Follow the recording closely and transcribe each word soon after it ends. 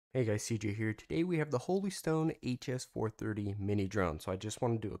Hey guys, CJ here. Today we have the Holy Stone HS430 mini drone. So I just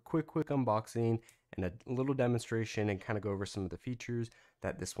want to do a quick unboxing and a little demonstration and kind of go over some of the features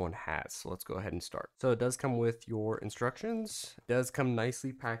that this one has. So let's go ahead and start. So it does come with your instructions. It does come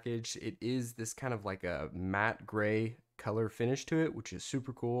nicely packaged. It is this kind of like a matte gray color finish to it, which is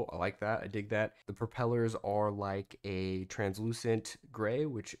super cool. I like that. I dig that. The propellers are like a translucent gray,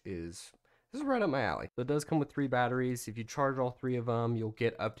 which is this is right up my alley. So it does come with 3 batteries. If you charge all 3 of them, you'll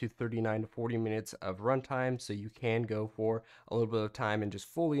get up to 39 to 40 minutes of runtime. So you can go for a little bit of time and just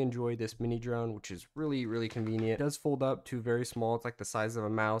fully enjoy this mini drone, which is really convenient. It does fold up to very small. It's like the size of a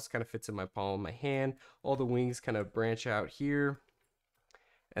mouse, kind of fits in my palm of my hand. All the wings kind of branch out here,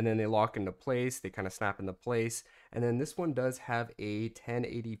 and then they lock into place. They kind of snap into place. And then this one does have a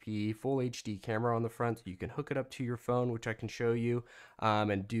 1080p full HD camera on the front, so you can hook it up to your phone, which I can show you,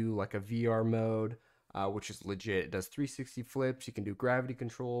 and do like a VR mode, which is legit. It does 360 flips. You can do gravity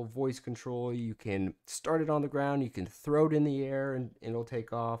control, voice control. You can start it on the ground. You can throw it in the air and it'll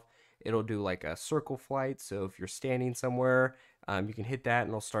take off. It'll do like a circle flight. So if you're standing somewhere, you can hit that and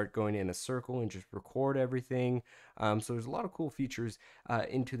it'll start going in a circle and just record everything. So there's a lot of cool features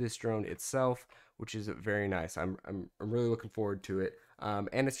into this drone itself, which is very nice. I'm really looking forward to it.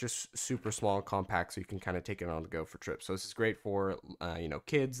 And it's just super small and compact, so you can kind of take it on the go for trips. So this is great for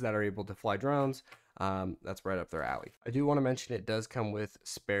kids that are able to fly drones. That's right up their alley. I do want to mention it does come with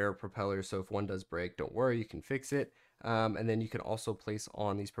spare propellers, so if one does break, don't worry, you can fix it. And then you can also place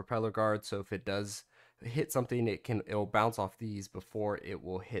on these propeller guards, so if it does hit something, it'll bounce off these before it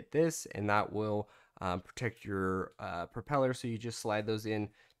will hit this, and that will protect your propeller. So you just slide those in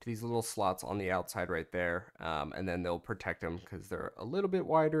to these little slots on the outside right there, and then they'll protect them because they're a little bit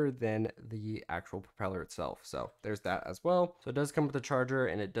wider than the actual propeller itself. So there's that as well. So it does come with a charger,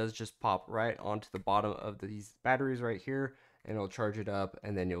 and it does just pop right onto the bottom of these batteries right here, and it'll charge it up,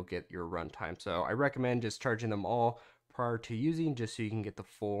 and then you'll get your runtime. So I recommend just charging them all prior to using, just so you can get the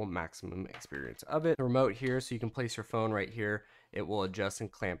full maximum experience of it. The remote here, so you can place your phone right here. It will adjust and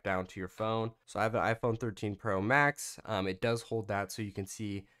clamp down to your phone. So I have an iPhone 13 Pro Max. It does hold that, so you can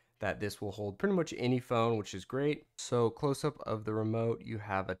see that this will hold pretty much any phone, which is great. So close up of the remote, you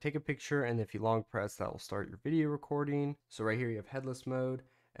have a take a picture, and if you long press, that will start your video recording. So right here you have headless mode,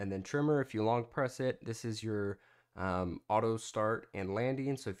 and then trimmer. If you long press it, this is your auto start and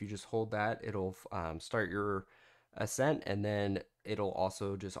landing. So if you just hold that, it'll start your ascent, and then it'll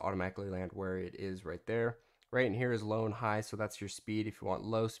also just automatically land where it is right there. Right in here is low and high, so that's your speed. If you want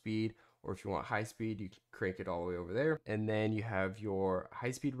low speed or if you want high speed, you crank it all the way over there. And then you have your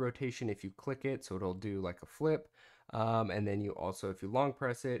high speed rotation if you click it, so it'll do like a flip. And then you also, if you long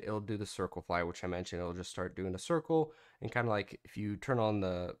press it, it'll do the circle fly, which I mentioned. It'll just start doing a circle, and kind of like if you turn on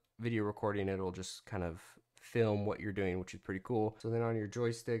the video recording, it'll just kind of film what you're doing, which is pretty cool. So then on your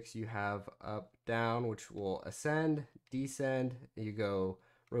joysticks, you have up, down, which will ascend, descend. You go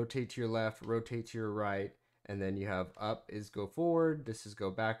rotate to your left, rotate to your right, and then you have up is go forward, this is go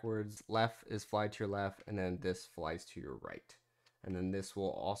backwards, left is fly to your left, and then this flies to your right. And then this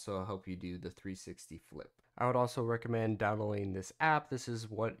will also help you do the 360 flip. I would also recommend downloading this app. This is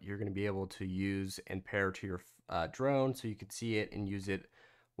what you're going to be able to use and pair to your drone, so you can see it and use it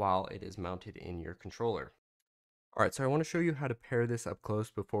while it is mounted in your controller. All right, so I want to show you how to pair this up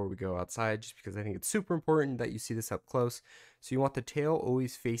close before we go outside, just because I think it's super important that you see this up close. So you want the tail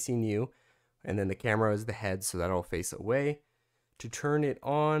always facing you, and then the camera is the head, so that'll face away. To turn it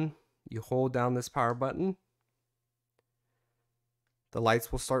on, you hold down this power button. The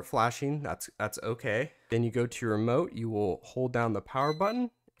lights will start flashing, that's okay. Then you go to your remote, you will hold down the power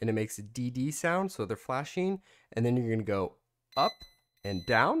button, and it makes a DD sound, so they're flashing, and then you're gonna go up and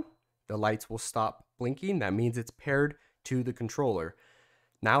down. The lights will stop blinking. That means it's paired to the controller.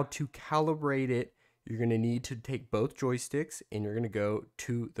 Now to calibrate it, you're going to need to take both joysticks and you're going to go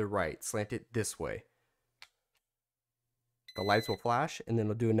to the right, slant it this way. The lights will flash, and then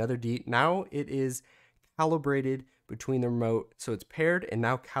it'll do another D. Now it is calibrated between the remote, so it's paired and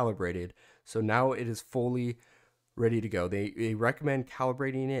now calibrated. So now it is fully ready to go. They recommend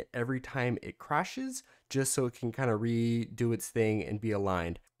calibrating it every time it crashes, just so it can kind of redo its thing and be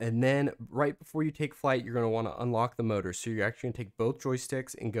aligned. And then right before you take flight, you're going to want to unlock the motor. So you're actually going to take both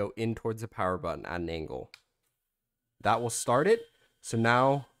joysticks and go in towards the power button at an angle. That will start it. So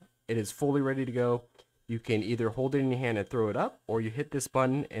now it is fully ready to go. You can either hold it in your hand and throw it up, or you hit this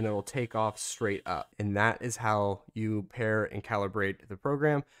button and it'll take off straight up. And that is how you pair and calibrate the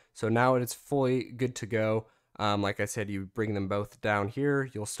program. So now it is fully good to go. Like I said, you bring them both down here,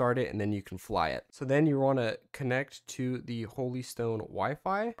 you'll start it, and then you can fly it. So then you want to connect to the Holy Stone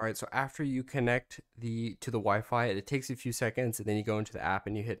Wi-Fi. All right, so after you connect to the Wi-Fi, it takes a few seconds, and then you go into the app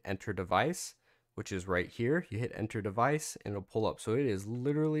and you hit enter device, which is right here. You hit enter device and it'll pull up. So it is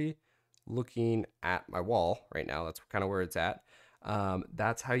literally looking at my wall right now. That's kind of where it's at.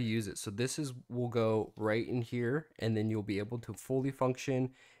 That's how you use it. So this will go right in here, and then you'll be able to fully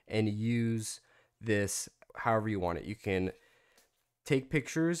function and use this however you want it. You can take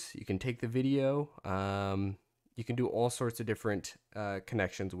pictures, you can take the video, you can do all sorts of different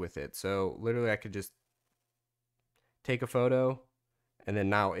connections with it. So literally I could just take a photo, and then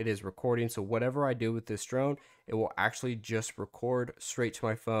now it is recording. So whatever I do with this drone, it will actually just record straight to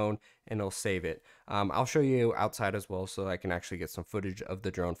my phone and it'll save it. I'll show you outside as well, so I can actually get some footage of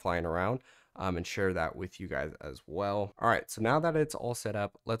the drone flying around and share that with you guys as well. All right, so now that it's all set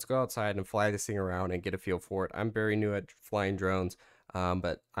up, let's go outside and fly this thing around and get a feel for it. I'm very new at flying drones,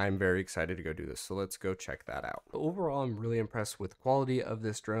 but I'm very excited to go do this. So let's go check that out. Overall, I'm really impressed with the quality of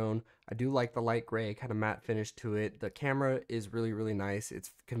this drone. I do like the light gray kind of matte finish to it. The camera is really, really nice.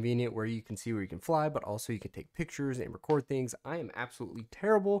 It's convenient where you can see where you can fly, but also you can take pictures and record things. I am absolutely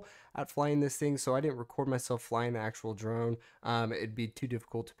terrible at flying this thing, so I didn't record myself flying the actual drone. It'd be too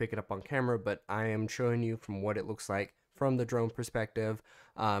difficult to pick it up on camera, but I am showing you from what it looks like from the drone perspective.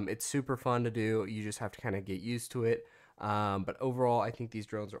 It's super fun to do. You just have to kind of get used to it. But overall, I think these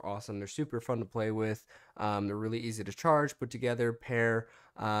drones are awesome. They're super fun to play with. They're really easy to charge, put together, pair.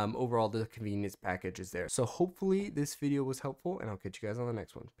 Overall, the convenience package is there. So hopefully this video was helpful, and I'll catch you guys on the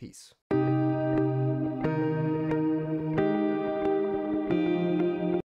next one. Peace.